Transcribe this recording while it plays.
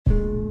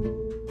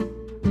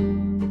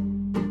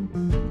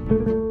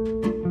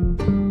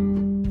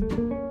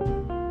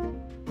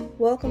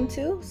welcome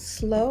to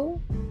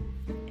Slow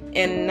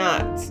and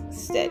Not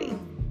Steady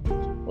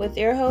with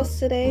your host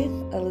today,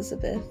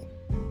 Elizabeth.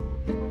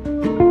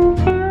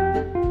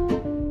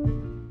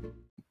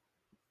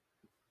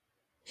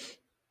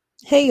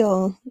 Hey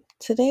y'all,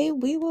 today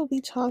we will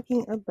be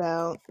talking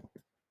about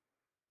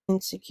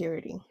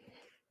insecurity.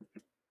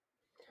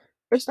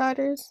 For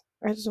starters,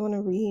 I just want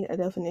to read a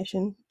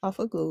definition off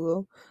of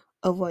Google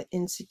of what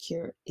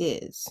insecure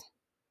is.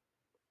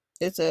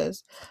 It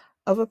says,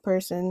 of a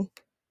person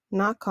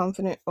not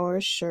confident or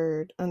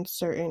assured,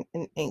 uncertain,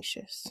 and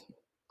anxious.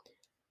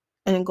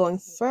 And then going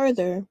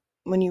further,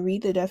 when you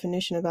read the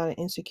definition about an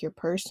insecure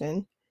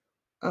person,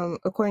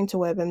 according to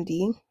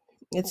WebMD,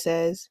 it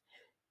says,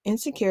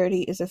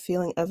 insecurity is a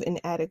feeling of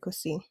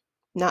inadequacy,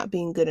 not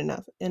being good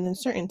enough, and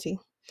uncertainty.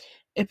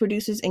 It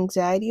produces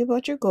anxiety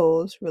about your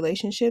goals,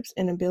 relationships,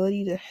 and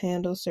ability to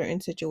handle certain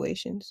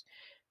situations.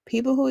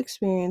 People who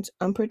experience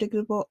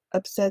unpredictable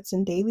upsets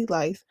in daily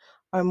life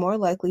are more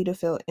likely to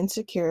feel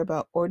insecure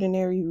about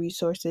ordinary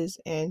resources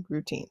and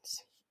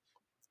routines.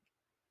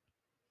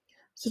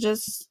 So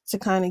just to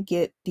kind of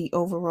get the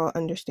overall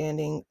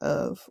understanding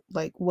of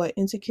like what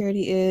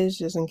insecurity is,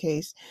 just in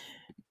case,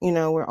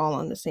 we're all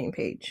on the same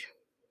page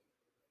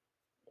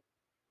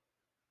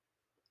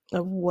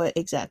of what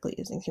exactly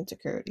is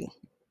insecurity.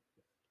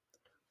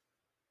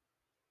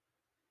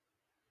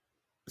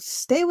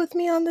 Stay with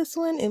me on this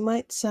one. It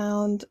might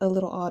sound a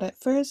little odd at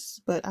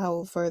first, but I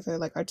will further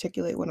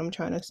articulate what I'm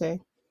trying to say.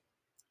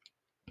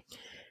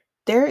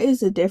 There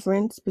is a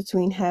difference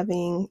between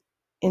having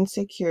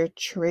insecure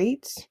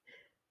traits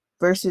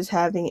versus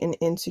having an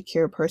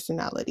insecure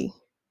personality.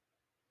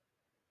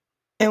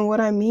 And what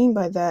I mean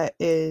by that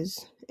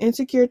is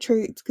insecure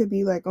traits could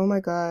be like, oh my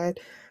God,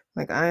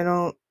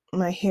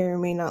 my hair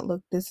may not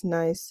look this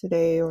nice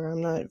today, or I'm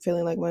not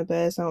feeling like my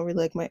best. I don't really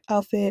like my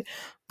outfit.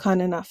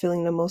 Kind of not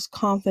feeling the most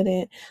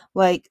confident.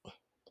 Like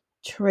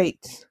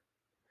traits.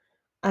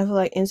 I feel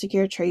like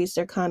insecure traits,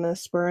 they're kind of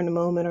spur in the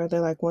moment, or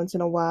they're like once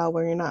in a while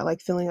where you're not like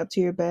feeling up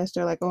to your best,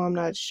 or like, oh, I'm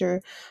not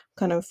sure.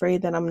 Kind of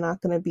afraid that I'm not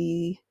going to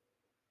be,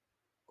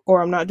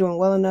 or I'm not doing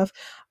well enough.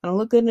 I don't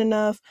look good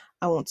enough.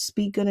 I won't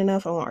speak good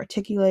enough. I won't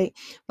articulate.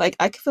 Like,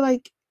 I feel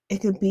like it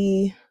could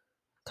be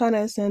kind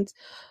of a sense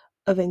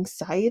of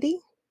anxiety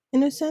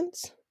in a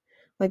sense.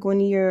 Like when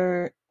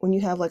you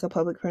have like a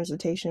public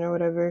presentation or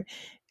whatever,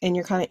 and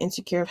you're kind of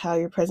insecure of how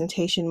your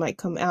presentation might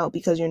come out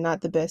because you're not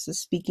the best at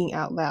speaking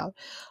out loud.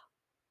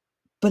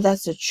 But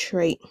that's a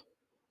trait.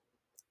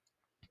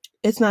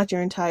 It's not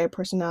your entire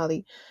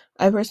personality.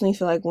 I personally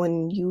feel like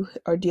when you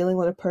are dealing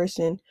with a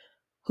person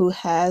who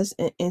has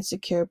an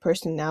insecure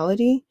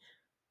personality,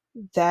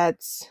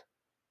 that's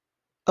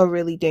a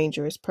really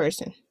dangerous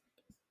person.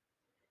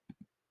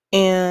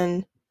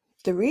 And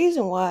the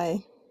reason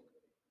why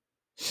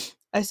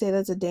I say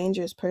that's a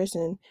dangerous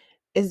person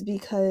is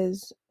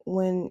because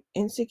when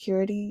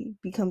insecurity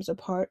becomes a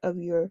part of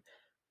your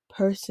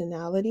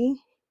personality,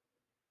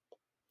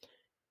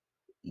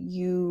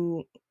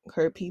 you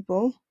hurt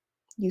people,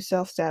 you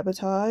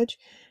self-sabotage,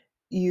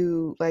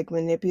 you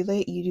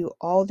manipulate, you do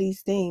all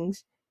these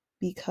things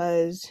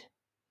because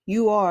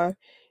you are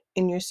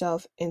in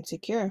yourself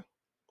insecure.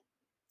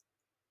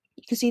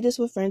 You can see this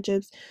with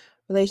friendships,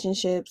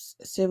 relationships,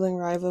 sibling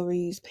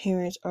rivalries,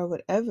 parents, or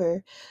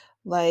whatever.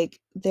 Like,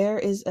 there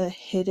is a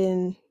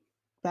hidden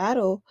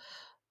battle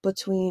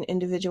between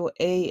individual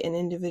A and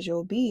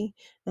individual B.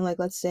 And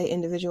let's say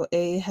individual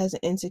A has an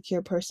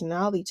insecure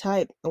personality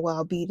type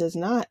while B does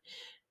not.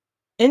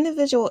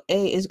 Individual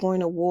A is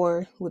going to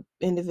war with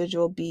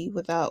individual B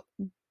without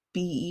B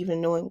even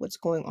knowing what's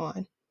going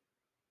on.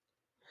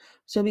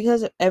 So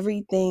because of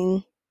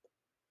everything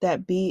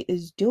that B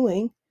is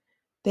doing,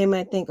 they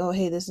might think, oh,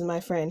 hey, this is my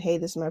friend. Hey,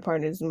 this is my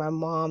partner. This is my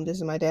mom. This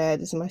is my dad.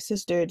 This is my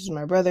sister. This is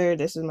my brother.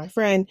 This is my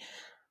friend.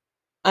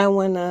 I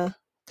want to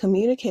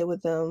communicate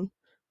with them.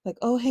 Like,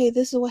 oh, hey,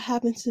 this is what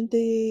happened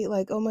today.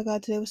 Like, oh my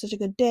God, today was such a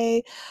good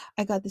day.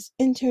 I got this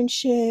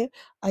internship.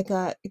 I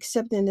got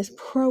accepted in this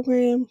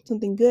program.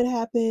 Something good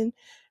happened.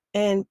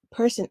 And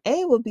person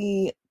A will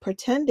be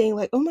pretending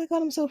like, oh my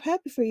God, I'm so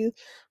happy for you.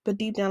 But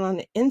deep down on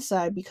the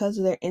inside, because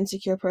of their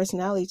insecure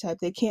personality type,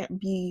 they can't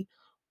be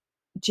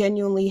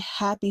genuinely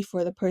happy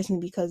for the person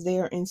because they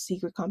are in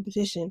secret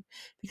competition,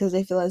 because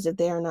they feel as if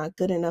they are not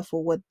good enough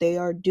for what they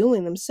are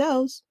doing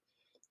themselves,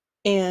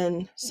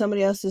 and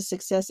somebody else's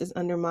success is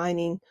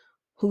undermining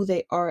who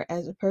they are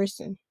as a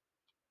person.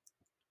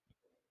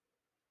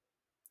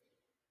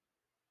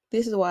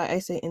 This is why I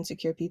say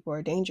insecure people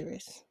are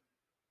dangerous,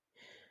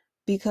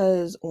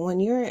 because when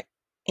you're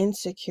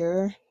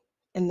insecure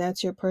and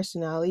that's your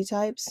personality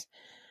types,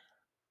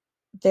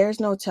 there's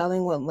no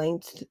telling what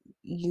length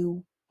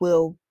you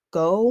will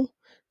go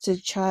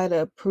to try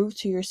to prove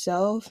to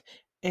yourself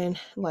and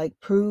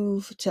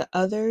prove to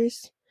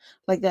others,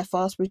 that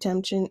false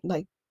presumption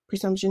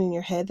in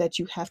your head that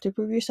you have to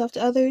prove yourself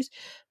to others.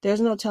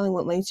 There's no telling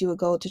what lengths you would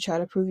go to try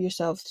to prove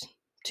yourself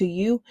to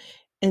you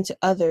and to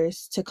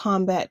others to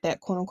combat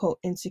that quote unquote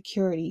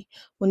insecurity,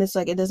 when it's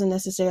it doesn't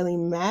necessarily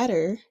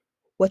matter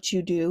what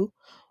you do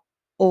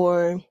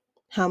or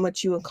how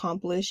much you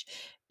accomplish.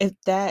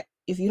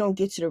 if you don't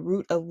get to the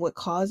root of what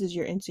causes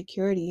your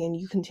insecurity and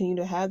you continue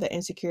to have that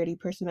insecurity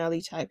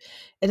personality type,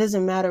 it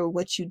doesn't matter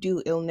what you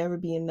do, it'll never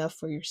be enough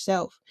for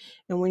yourself.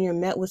 And when you're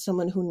met with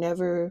someone who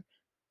never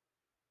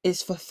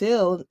is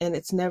fulfilled and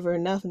it's never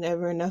enough,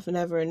 never enough,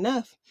 never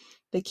enough,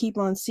 they keep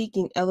on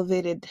seeking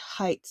elevated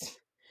heights,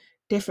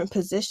 different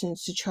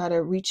positions to try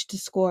to reach the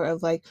score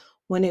of like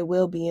when it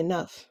will be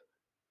enough.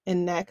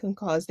 And that can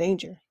cause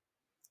danger.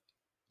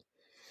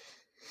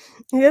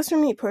 I guess for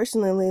me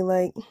personally,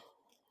 like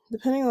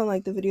depending on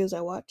like the videos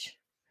I watch,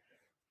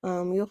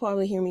 you'll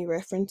probably hear me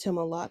reference him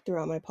a lot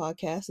throughout my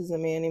podcast. Is a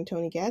man named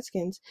Tony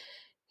Gaskins.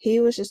 He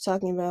was just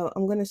talking about,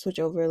 I'm going to switch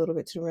over a little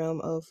bit to the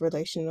realm of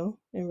relational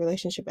and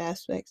relationship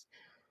aspects.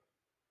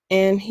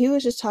 And he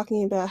was just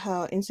talking about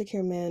how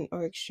insecure men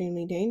are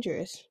extremely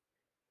dangerous.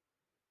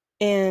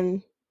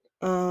 And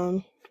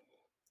let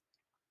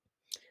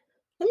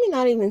me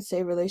not even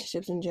say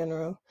relationships in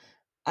general.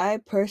 I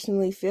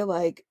personally feel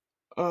like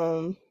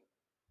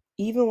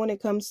even when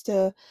it comes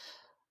to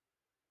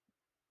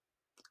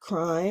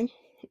crime,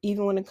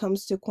 even when it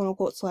comes to quote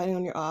unquote sliding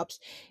on your ops,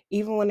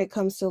 even when it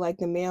comes to like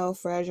the male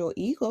fragile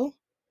ego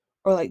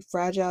or like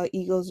fragile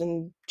egos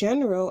in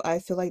general, I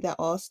feel like that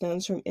all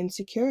stems from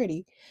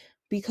insecurity.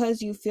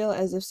 Because you feel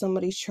as if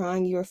somebody's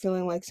trying you or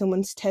feeling like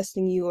someone's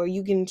testing you, or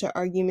you get into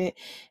argument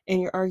and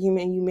your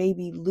argument you may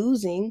be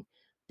losing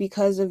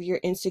because of your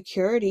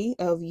insecurity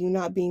of you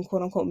not being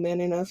quote unquote man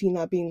enough, you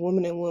not being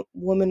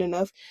woman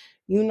enough,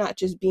 you not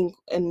just being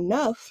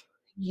enough,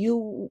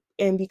 you,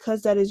 and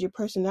because that is your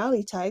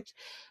personality types,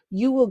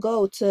 you will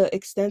go to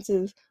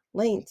extensive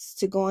lengths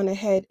to go on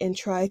ahead and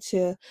try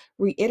to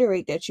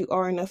reiterate that you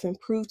are enough and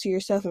prove to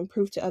yourself and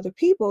prove to other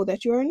people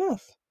that you are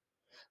enough.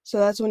 So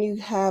that's when you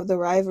have the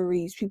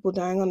rivalries, people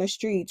dying on the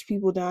streets,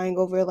 people dying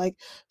over like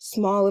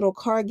small little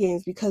card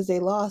games because they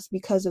lost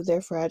because of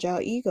their fragile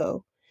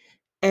ego.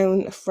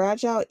 And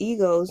fragile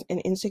egos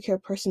and insecure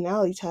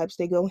personality types,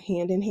 they go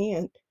hand in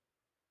hand.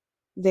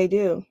 They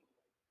do.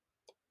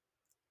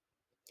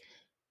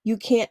 You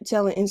can't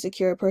tell an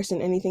insecure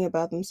person anything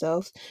about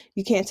themselves.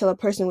 You can't tell a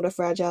person with a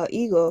fragile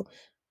ego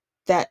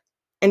that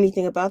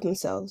anything about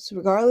themselves,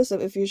 regardless of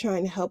if you're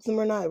trying to help them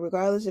or not,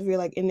 regardless if you're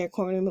like in their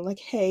corner and like,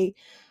 hey,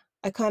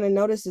 I kind of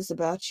noticed this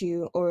about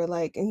you, or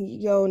like,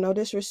 yo, no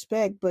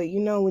disrespect, but you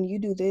know, when you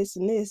do this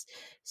and this,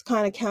 it's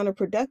kind of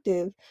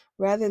counterproductive.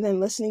 Rather than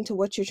listening to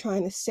what you're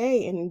trying to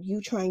say and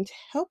you trying to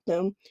help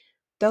them,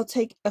 they'll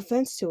take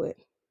offense to it.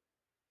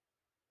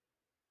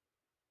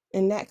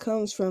 And that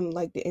comes from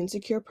like the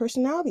insecure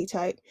personality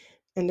type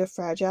and the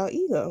fragile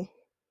ego.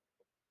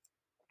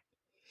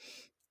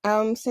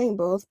 I'm saying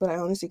both, but I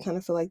honestly kind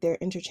of feel like they're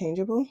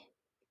interchangeable.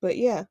 But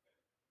yeah,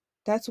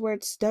 that's where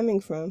it's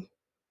stemming from.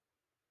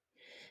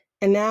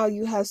 And now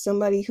you have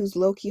somebody who's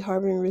low-key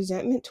harboring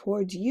resentment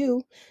towards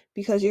you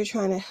because you're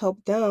trying to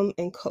help them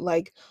and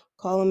like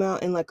call them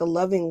out in like a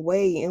loving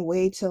way and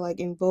way to like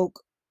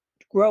invoke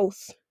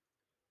growth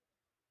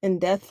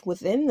and depth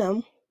within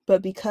them.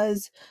 But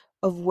because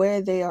of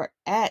where they are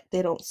at,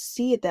 they don't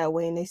see it that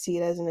way and they see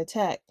it as an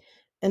attack.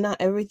 And not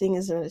everything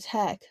is an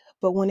attack.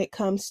 But when it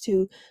comes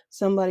to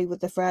somebody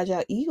with a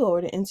fragile ego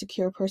or the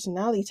insecure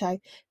personality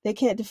type, they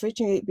can't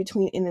differentiate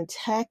between an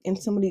attack and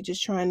somebody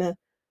just trying to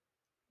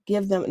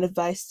give them an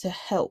advice to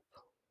help.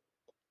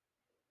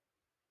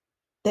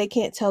 They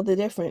can't tell the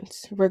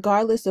difference.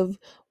 Regardless of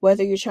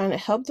whether you're trying to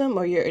help them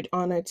or you're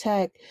on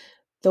attack,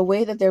 the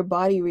way that their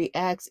body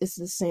reacts is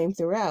the same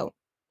throughout.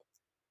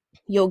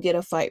 You'll get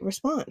a fight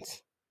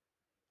response.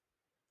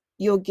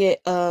 You'll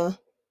get a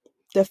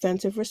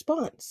defensive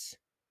response.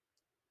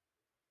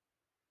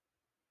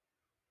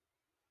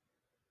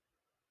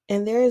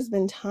 And there has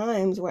been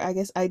times where I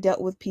guess I dealt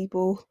with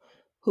people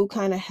who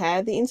kind of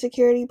had the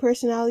insecurity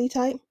personality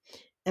type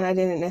and I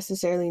didn't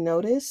necessarily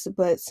notice,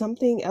 but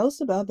something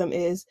else about them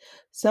is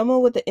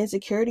someone with the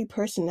insecurity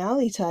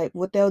personality type,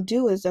 what they'll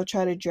do is they'll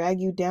try to drag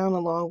you down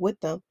along with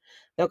them.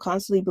 They'll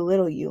constantly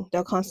belittle you.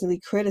 They'll constantly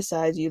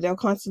criticize you. They'll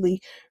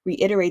constantly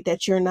reiterate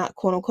that you're not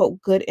quote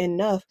unquote good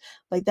enough.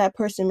 Like that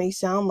person may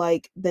sound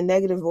like the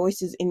negative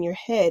voices in your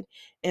head.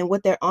 And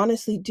what they're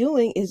honestly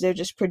doing is they're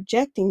just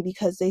projecting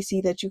because they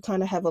see that you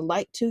kind of have a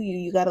light to you.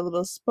 You got a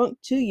little spunk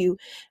to you.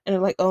 And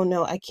they're like, oh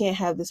no, I can't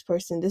have this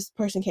person. This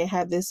person can't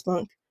have this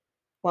spunk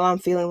while I'm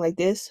feeling like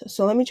this.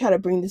 So let me try to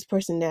bring this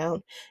person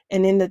down.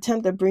 And in the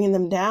attempt of bringing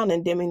them down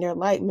and dimming their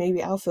light,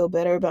 maybe I'll feel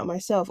better about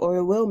myself, or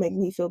it will make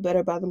me feel better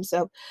about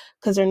themselves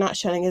because they're not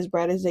shining as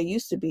bright as they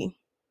used to be.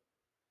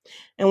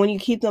 And when you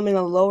keep them in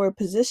a lower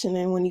position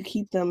and when you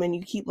keep them and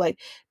you keep like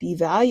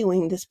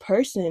devaluing this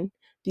person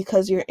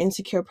because you're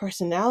insecure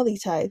personality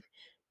type,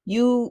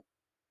 it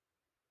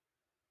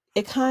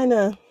kind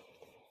of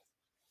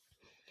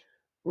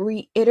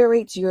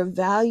reiterates your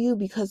value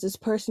because this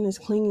person is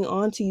clinging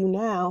on to you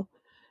now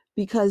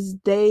because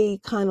they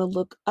kind of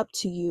look up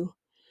to you.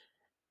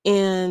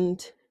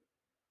 And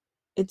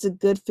it's a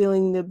good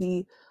feeling to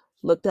be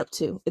looked up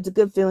to. It's a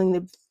good feeling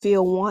to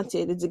feel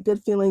wanted. It's a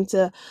good feeling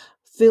to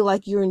feel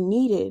like you're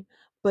needed.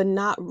 but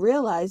not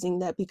realizing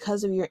that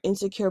because of your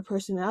insecure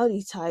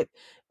personality type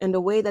and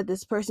the way that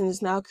this person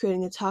is now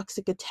creating a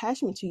toxic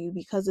attachment to you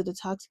because of the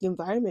toxic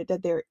environment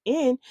that they're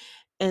in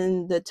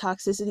and the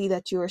toxicity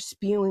that you're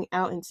spewing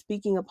out and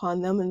speaking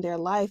upon them in their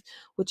life,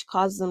 which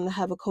causes them to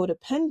have a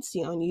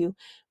codependency on you,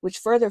 which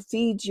further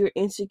feeds your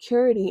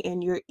insecurity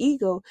and your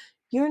ego,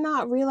 you're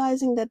not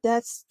realizing that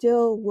that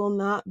still will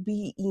not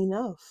be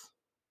enough.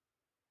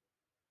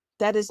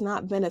 That is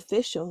not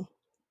beneficial.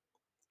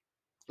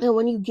 And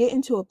when you get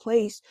into a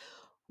place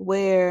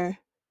where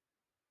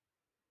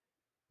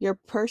your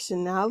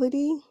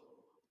personality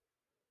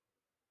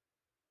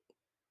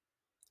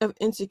of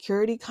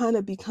insecurity kind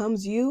of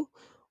becomes you,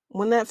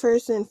 when that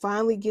person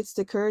finally gets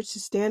the courage to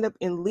stand up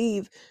and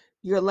leave,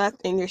 you're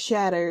left and you're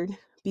shattered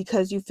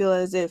because you feel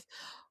as if,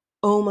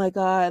 oh my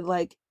God,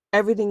 like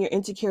everything your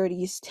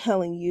insecurity is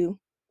telling you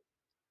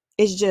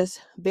is just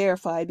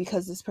verified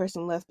because this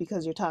person left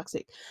because you're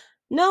toxic.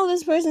 No,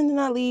 this person did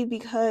not leave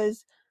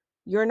because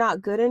you're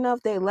not good enough.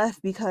 They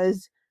left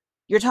because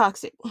you're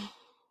toxic.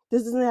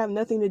 This doesn't have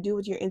nothing to do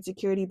with your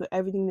insecurity, but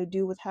everything to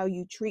do with how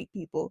you treat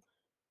people.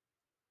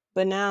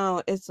 But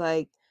now it's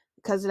like,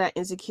 because of that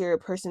insecure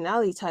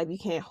personality type, you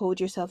can't hold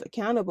yourself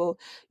accountable.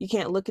 You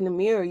can't look in the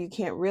mirror. You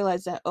can't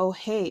realize that, oh,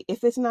 hey,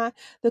 if it's not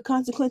the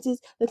consequences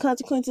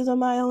of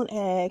my own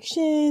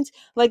actions.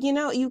 Like,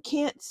 you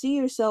can't see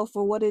yourself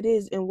for what it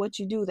is and what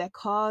you do that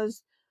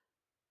cause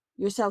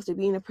yourself to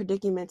be in the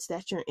predicaments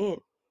that you're in.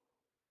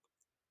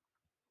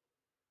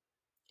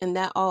 And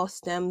that all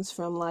stems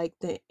from like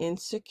the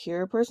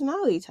insecure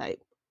personality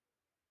type.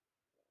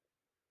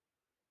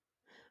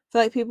 I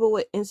feel like people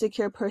with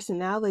insecure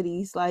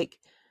personalities, like,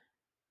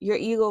 your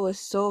ego is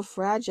so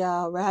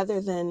fragile, rather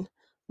than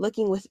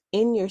looking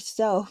within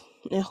yourself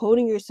and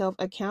holding yourself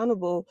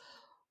accountable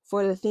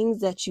for the things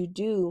that you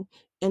do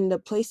and the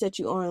place that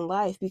you are in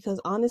life.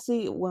 Because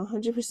honestly,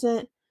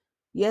 100%,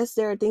 yes,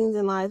 there are things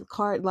in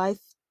life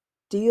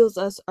deals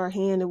us our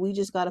hand and we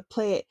just got to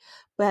play it.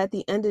 But at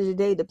the end of the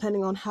day,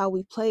 depending on how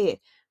we play it,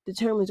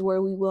 determines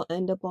where we will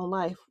end up in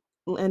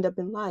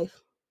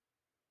life.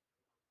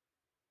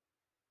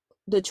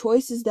 The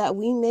choices that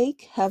we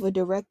make have a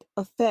direct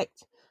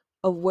effect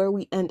of where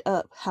we end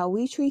up, how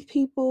we treat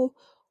people,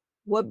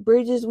 what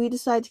bridges we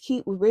decide to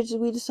keep, what bridges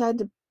we decide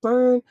to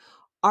burn,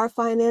 our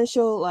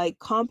financial like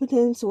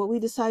competence, what we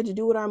decide to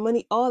do with our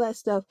money, all that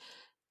stuff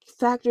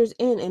factors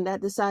in, and that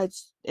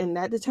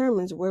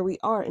determines where we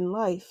are in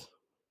life.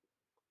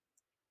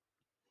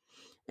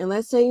 And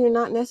let's say you're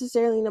not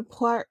necessarily in a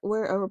point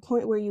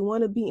where you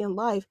want to be in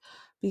life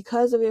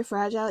because of your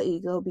fragile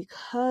ego,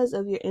 because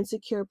of your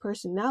insecure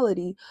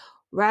personality,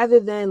 rather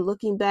than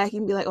looking back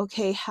and be like,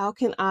 okay, how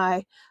can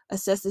I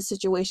assess the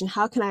situation?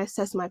 How can I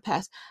assess my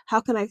past?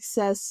 How can I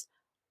assess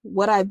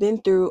what I've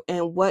been through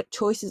and what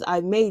choices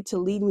I've made to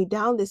lead me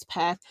down this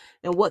path?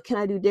 And what can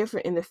I do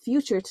different in the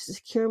future to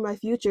secure my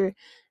future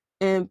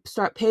and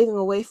start paving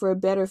a way for a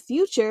better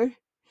future?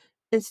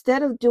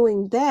 Instead of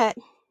doing that,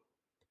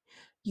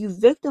 you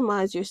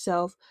victimize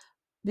yourself,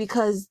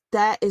 because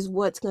that is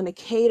what's going to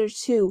cater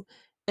to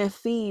and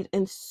feed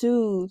and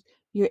soothe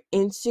your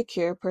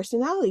insecure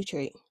personality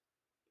trait.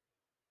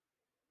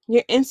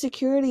 Your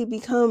insecurity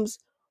becomes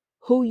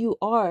who you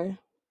are.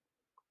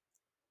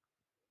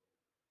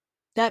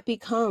 That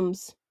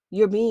becomes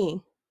your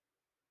being.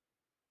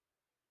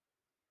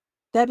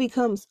 That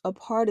becomes a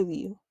part of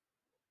you.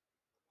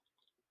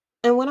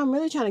 And what I'm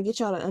really trying to get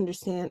y'all to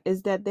understand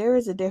is that there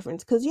is a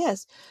difference. Because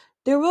yes,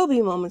 there will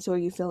be moments where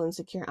you feel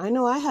insecure. I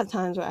know I have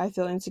times where I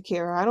feel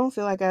insecure. I don't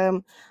feel like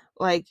I'm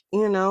like,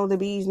 the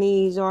bee's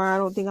knees, or I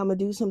don't think I'm going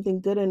to do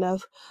something good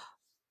enough.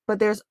 But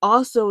there's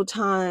also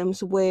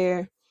times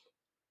where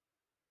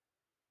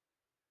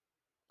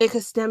it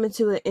could stem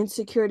into an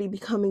insecurity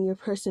becoming your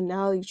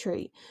personality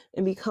trait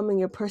and becoming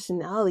your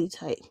personality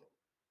type.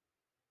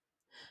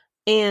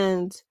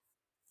 And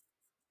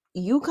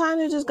you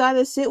kind of just got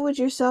to sit with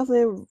yourself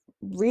and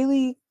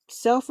really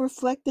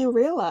self-reflect and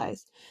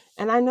realize.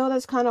 And I know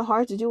that's kind of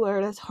hard to do, or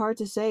that's hard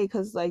to say,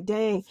 because like,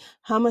 dang,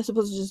 how am I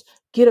supposed to just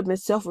get up and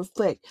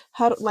self-reflect?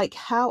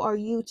 How are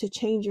you to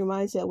change your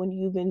mindset when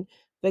you've been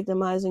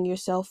victimizing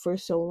yourself for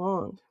so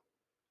long?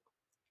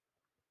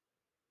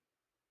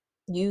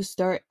 You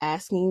start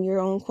asking your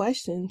own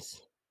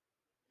questions.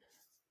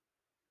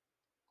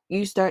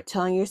 You start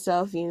telling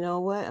yourself, you know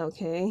what,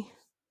 okay,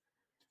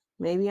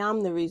 maybe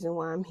I'm the reason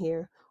why I'm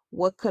here.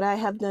 What could I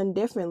have done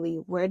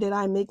differently? Where did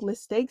I make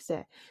mistakes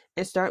at?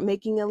 And start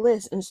making a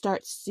list and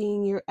start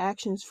seeing your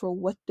actions for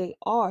what they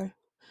are.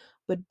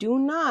 But do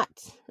not,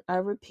 I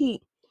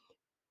repeat,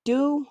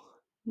 do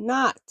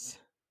not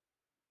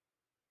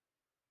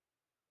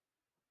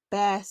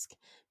bask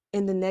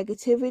in the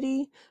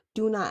negativity.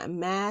 Do not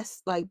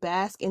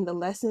bask in the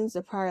lessons,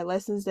 the prior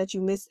lessons that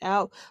you missed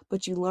out,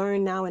 but you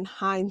learn now in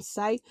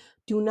hindsight.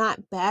 Do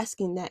not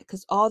bask in that,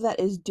 because all that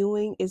is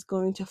doing is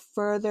going to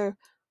further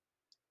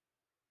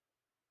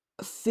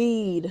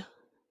feed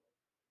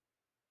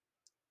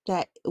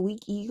that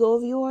weak ego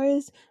of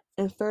yours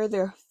and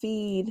further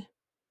feed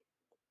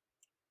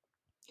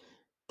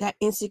that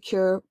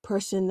insecure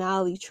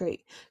personality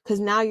trait. Because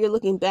now you're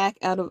looking back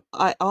at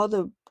all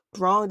the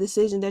wrong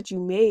decision that you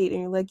made,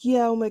 and you're like,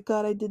 yeah, oh my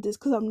god, I did this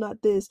because I'm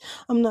not this,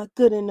 I'm not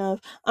good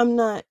enough, I'm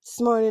not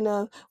smart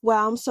enough,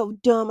 wow, I'm so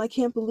dumb, I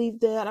can't believe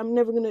that, I'm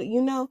never gonna,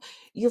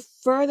 you're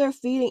further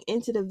feeding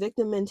into the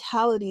victim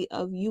mentality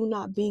of you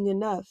not being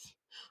enough,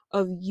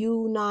 of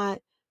you not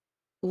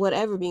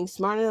whatever, being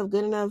smart enough,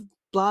 good enough,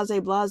 blase,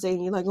 blase,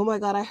 and you're like, oh my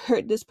god, I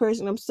hurt this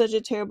person, I'm such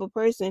a terrible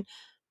person.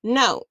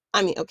 No,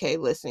 I mean, okay,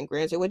 listen,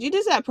 granted, what you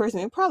did to that person,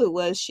 it probably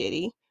was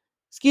shitty.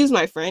 Excuse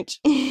my French.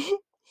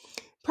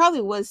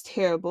 Probably was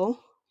terrible.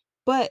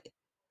 But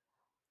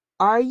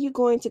are you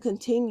going to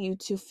continue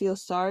to feel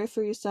sorry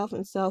for yourself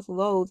and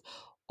self-loathe,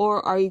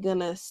 or are you going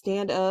to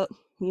stand up,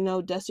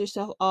 dust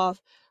yourself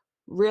off,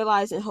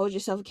 realize and hold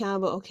yourself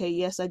accountable? Okay,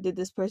 yes, I did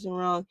this person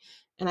wrong,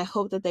 and I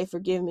hope that they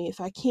forgive me.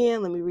 If I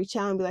can, let me reach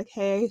out and be like,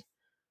 hey,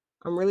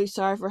 I'm really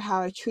sorry for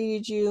how I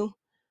treated you.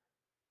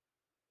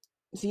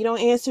 If you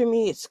don't answer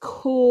me, it's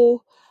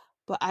cool,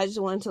 but I just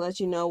wanted to let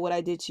you know what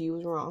I did to you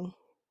was wrong.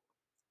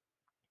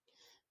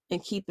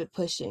 And keep it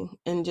pushing.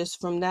 And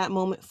just from that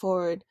moment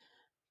forward,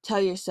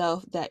 tell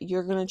yourself that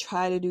you're going to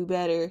try to do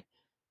better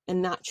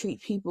and not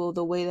treat people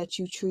the way that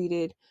you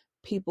treated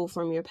people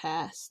from your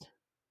past.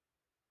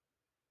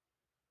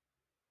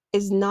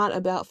 It's not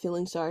about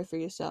feeling sorry for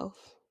yourself.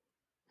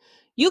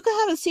 You could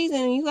have a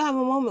season and you could have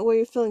a moment where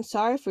you're feeling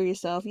sorry for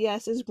yourself.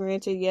 Yes, it's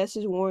granted. Yes,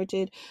 it's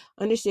warranted.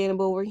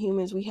 Understandable. We're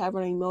humans. We have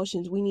our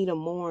emotions. We need to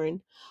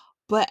mourn.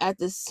 But at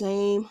the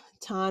same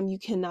time, you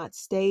cannot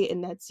stay in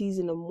that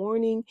season of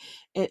mourning.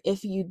 And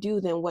if you do,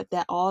 then what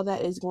that all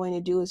that is going to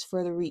do is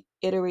further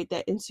reiterate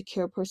that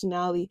insecure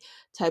personality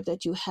type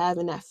that you have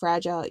and that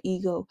fragile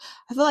ego.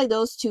 I feel like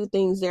those two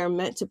things, they're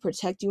meant to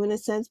protect you in a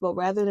sense, but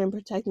rather than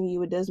protecting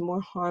you, it does more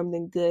harm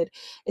than good.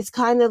 It's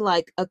kind of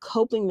like a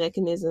coping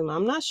mechanism.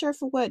 I'm not sure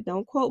for what,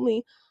 don't quote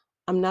me.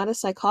 I'm not a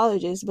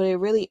psychologist, but it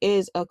really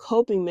is a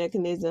coping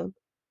mechanism.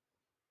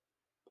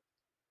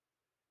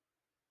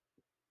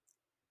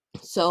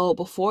 So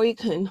before you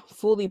can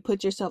fully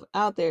put yourself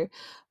out there,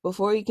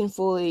 before you can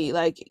fully,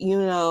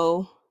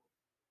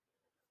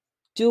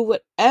 do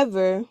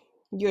whatever,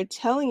 you're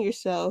telling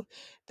yourself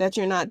that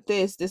you're not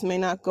this may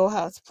not go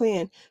how it's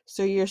planned.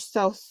 So you're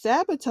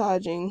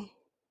self-sabotaging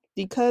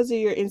because of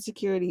your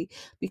insecurity,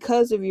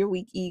 because of your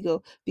weak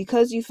ego,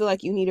 because you feel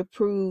like you need to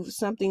prove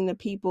something to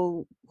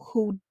people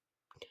who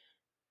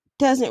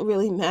doesn't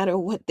really matter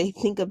what they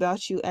think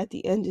about you at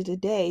the end of the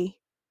day,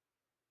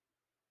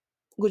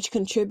 which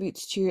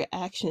contributes to your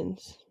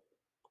actions,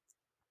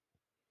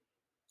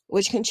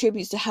 which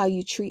contributes to how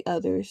you treat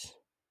others,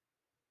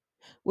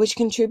 which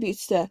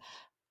contributes to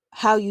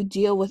how you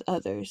deal with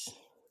others.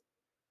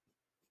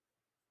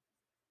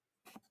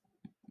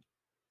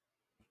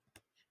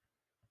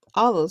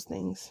 All those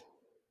things.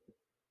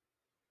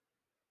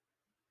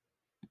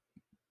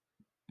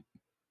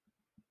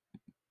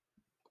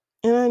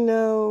 And I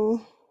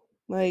know,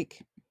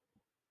 like,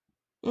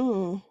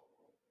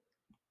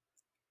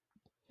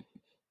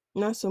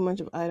 not so much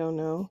of I don't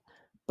know,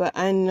 but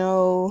I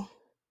know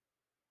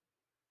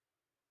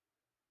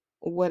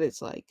what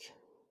it's like.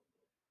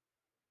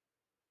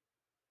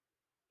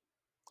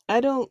 I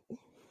don't,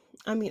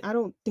 I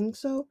don't think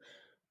so.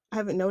 I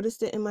haven't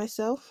noticed it in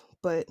myself,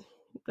 but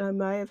I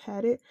might have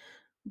had it.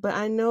 But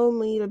I know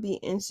me to be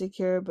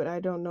insecure, but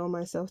I don't know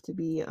myself to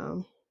be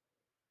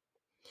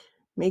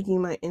making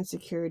my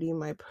insecurity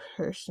my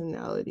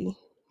personality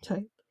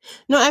type.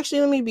 No,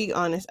 actually, let me be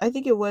honest. I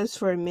think it was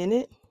for a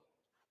minute.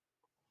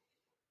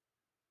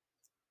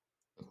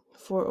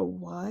 For a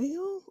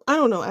while? I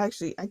don't know,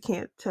 actually, I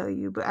can't tell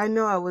you, but I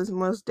know I was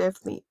most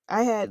definitely,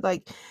 I had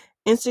like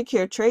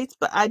insecure traits,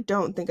 but I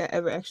don't think I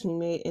ever actually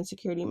made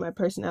insecurity my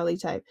personality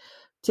type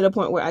to the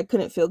point where I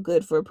couldn't feel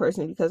good for a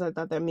person because I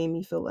thought that made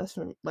me feel less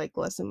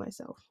than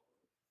myself.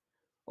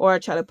 Or I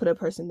try to put a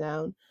person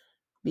down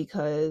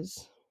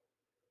because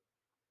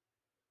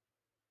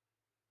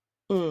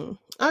I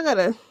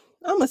gotta,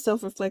 I'm gonna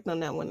self-reflect on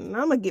that one and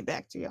I'm gonna get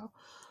back to y'all.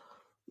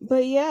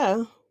 But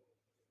yeah,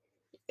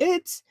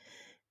 it's,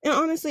 and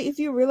honestly, if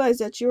you realize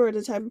that you're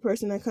the type of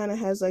person that kind of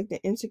has like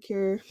the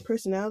insecure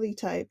personality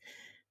type,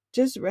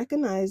 just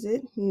recognize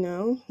it,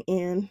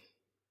 and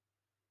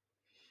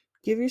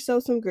give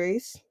yourself some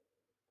grace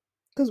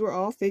because we're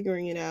all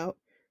figuring it out.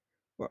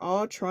 We're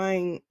all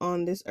trying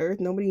on this earth.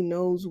 Nobody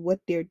knows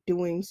what they're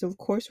doing. So, of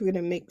course, we're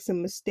going to make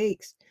some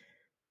mistakes.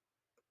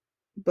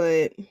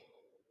 But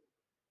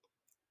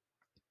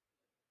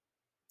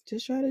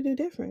just try to do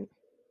different.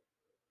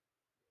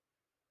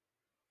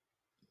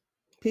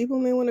 People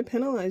may want to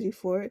penalize you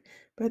for it.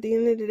 But at the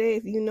end of the day,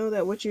 if you know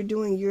that what you're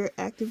doing, you're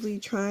actively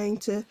trying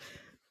to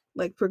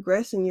like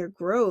progress in your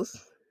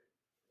growth,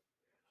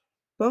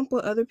 bump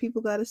what other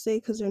people got to say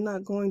because they're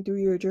not going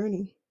through your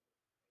journey.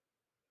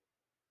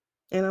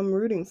 And I'm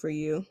rooting for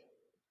you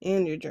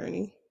and your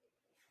journey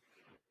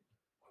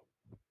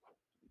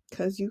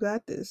because you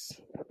got this.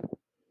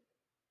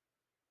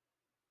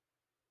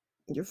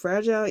 Your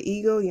fragile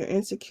ego, your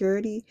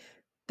insecurity,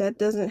 that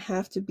doesn't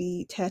have to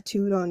be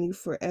tattooed on you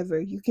forever.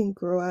 You can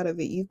grow out of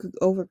it. You could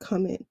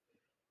overcome it.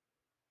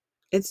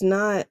 It's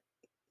not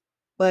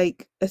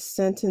like a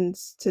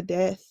sentence to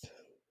death.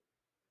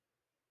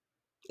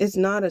 It's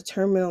not a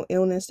terminal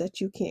illness that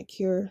you can't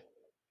cure.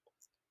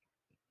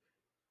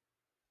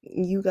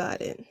 You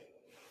got it.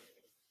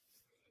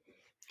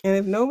 And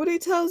if nobody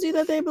tells you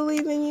that they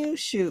believe in you,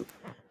 shoot,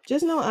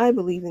 just know I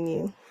believe in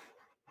you.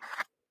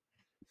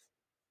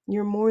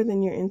 You're more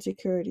than your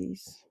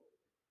insecurities.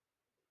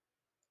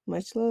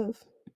 Much love.